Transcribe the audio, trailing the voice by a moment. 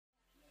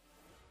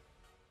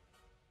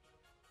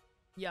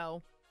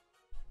Yo.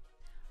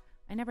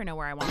 I never know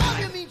where I want.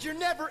 That means you're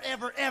never,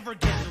 ever, ever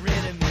getting rid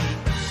of me.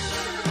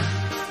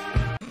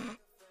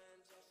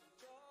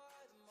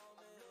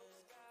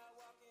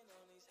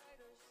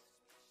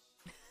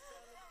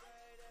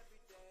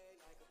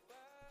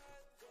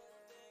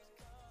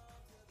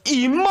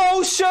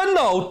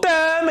 Emotional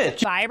damage.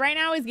 Vibe right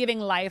now is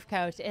giving life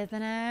coach,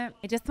 isn't it?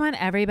 I just want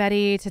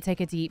everybody to take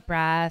a deep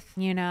breath,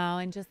 you know,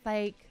 and just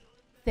like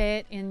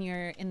sit in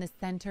the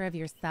center of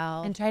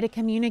yourself and try to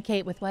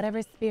communicate with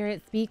whatever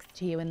spirit speaks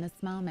to you in this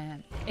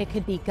moment. It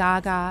could be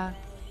Gaga,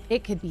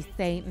 it could be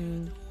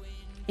Satan,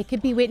 it could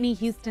be Whitney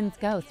Houston's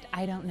ghost.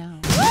 I don't know.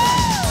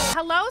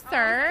 Hello,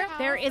 sir.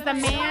 There is a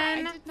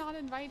man. I did not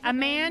invite him. A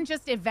man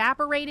just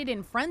evaporated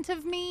in front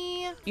of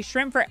me. You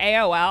shrimp for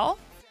AOL?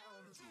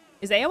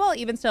 Is AOL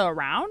even still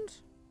around?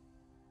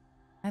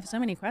 I have so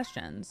many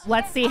questions.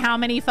 Let's see how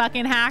many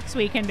fucking hacks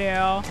we can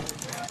do.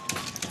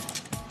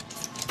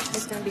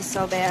 It's gonna be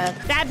so bad.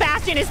 That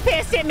Bastion is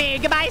pissed at me.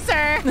 Goodbye,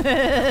 sir.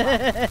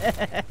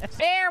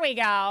 There we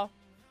go.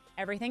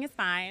 Everything is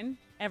fine.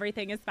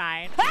 Everything is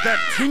fine.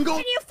 That tingle.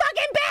 You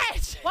fucking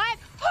bitch. What?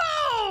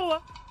 Who?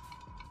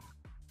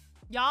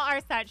 Y'all are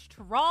such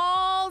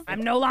trolls.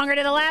 I'm no longer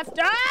to the left.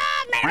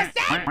 Oh, made a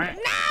mistake. No,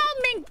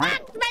 Ming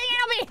fucked me.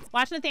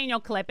 Watch Nathaniel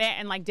clip it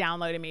and like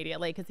download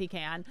immediately because he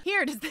can.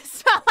 Here, does this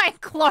smell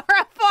like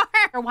chloroform?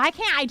 Or why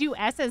can't I do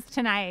S's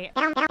tonight?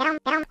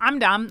 I'm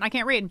dumb. I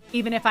can't read,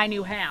 even if I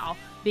knew how,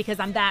 because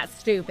I'm that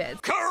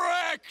stupid.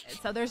 Correct.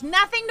 So there's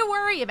nothing to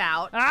worry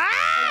about.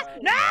 Ah!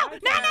 No!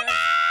 No! No!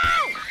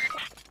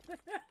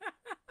 No!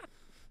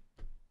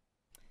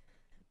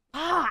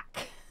 Fuck.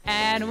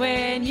 And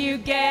when you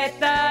get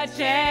the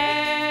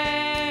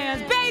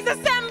chance, base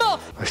assemble!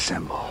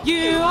 Assemble.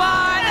 You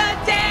are the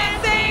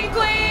dancing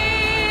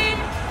queen,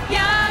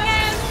 young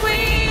and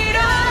sweet,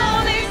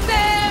 only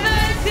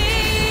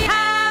 17,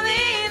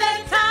 having the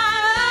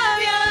time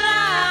of your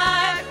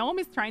life.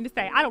 Naomi's trying to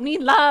say, I don't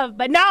need love,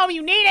 but no,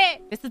 you need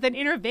it. This is an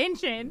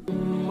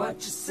intervention. What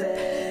you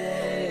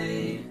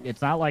say?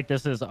 It's not like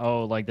this is,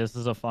 oh, like this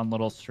is a fun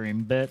little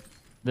stream bit.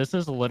 This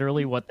is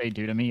literally what they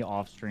do to me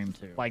off stream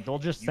too. Like they'll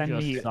just send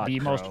me the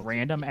most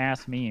random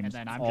ass memes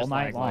all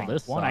night long.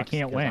 This one I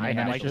can't win,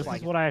 and like this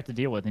is what I have to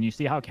deal with. And you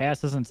see how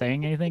Cass isn't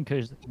saying anything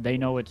because they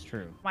know it's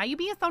true. Why are you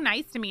being so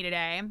nice to me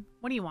today?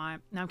 What do you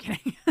want? No, I'm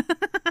kidding.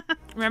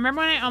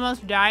 Remember when I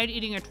almost died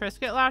eating a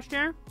Triscuit last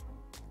year?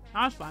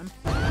 That was fun.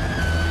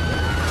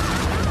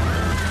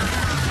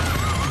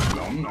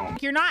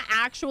 You're not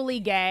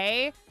actually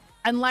gay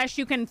unless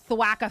you can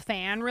thwack a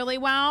fan really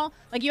well.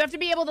 Like you have to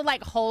be able to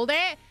like hold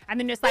it and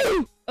then just like,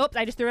 oops,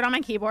 I just threw it on my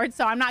keyboard,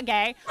 so I'm not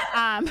gay.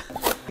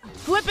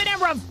 Flip it and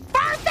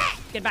reverse it.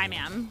 Goodbye,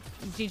 ma'am.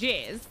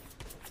 GG's.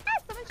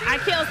 I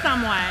killed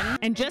someone.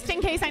 And just in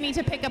case I need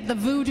to pick up the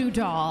voodoo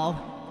doll,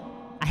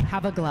 I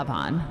have a glove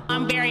on.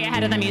 I'm very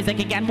ahead of the music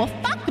again. Well,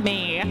 fuck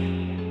me.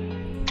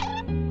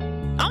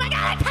 Oh my God,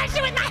 I touched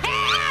it with my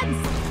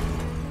hands.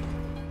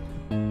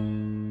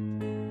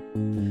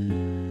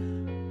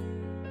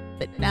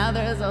 But now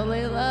there's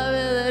only love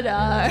in the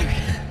dark.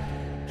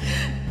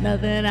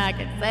 Nothing I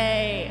can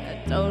say,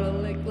 a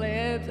total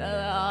eclipse of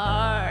the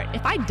heart.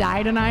 If I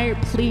die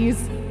tonight,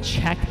 please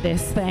check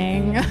this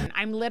thing.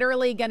 I'm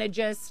literally gonna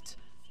just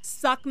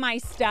suck my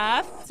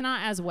stuff. It's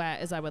not as wet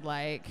as I would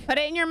like. Put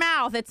it in your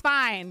mouth, it's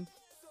fine.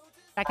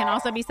 That can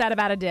also be said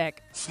about a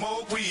dick.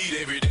 Smoke weed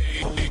every day.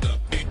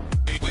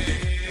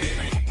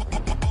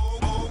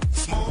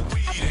 Smoke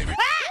weed every day.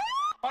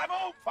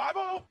 5-0,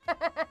 5-0.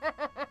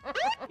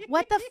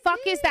 What the fuck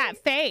is that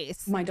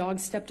face? My dog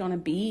stepped on a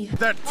bee.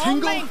 That Oh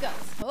tingle. my God.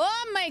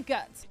 Oh my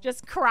God.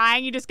 Just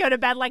crying. You just go to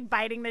bed like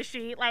biting the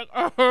sheet. Like,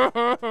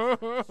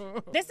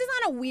 this is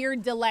on a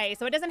weird delay,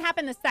 so it doesn't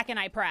happen the second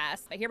I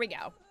press. But here we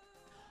go.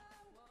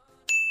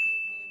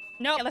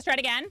 No, let's try it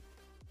again.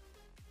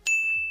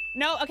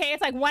 No, okay,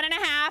 it's like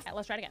 1.5.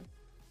 Let's try it again.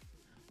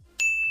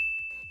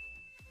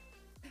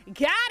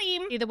 Got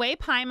him. See, the way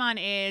Paimon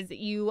is,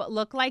 you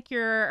look like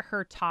you're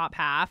her top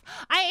half.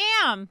 I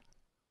am.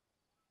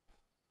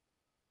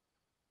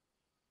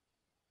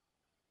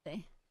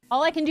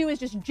 All I can do is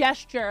just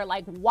gesture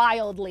like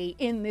wildly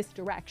in this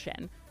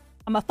direction.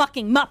 I'm a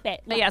fucking Muppet.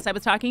 But yes, I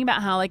was talking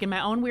about how like in my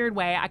own weird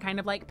way, I kind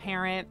of like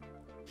parent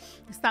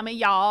some of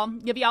y'all,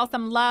 give y'all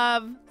some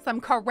love,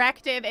 some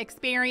corrective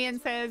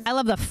experiences. I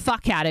love the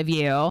fuck out of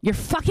you. You're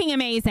fucking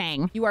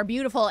amazing. You are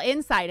beautiful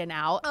inside and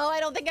out. Oh, I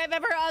don't think I've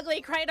ever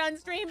ugly cried on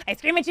stream. I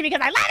scream at you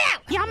because I love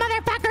you. Y'all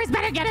motherfuckers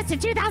better get us to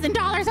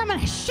 $2,000. I'm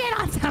gonna shit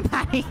on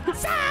somebody.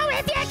 So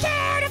if you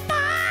care to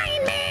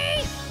find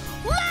me,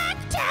 look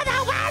to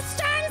the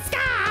western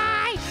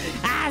sky.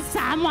 As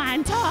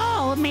someone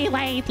told me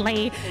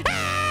lately,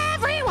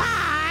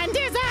 everyone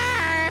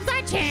deserves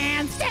a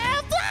chance to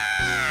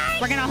fly.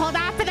 We're gonna hold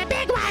off for the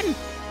big one.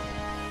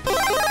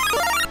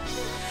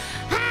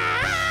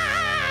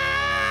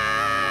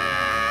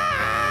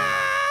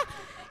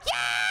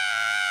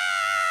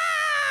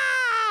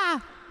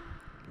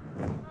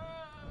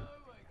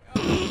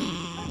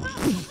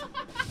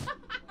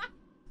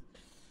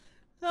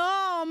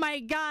 Oh my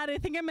God. God, I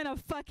think I'm in a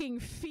fucking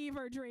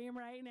fever dream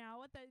right now.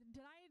 What the,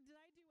 did I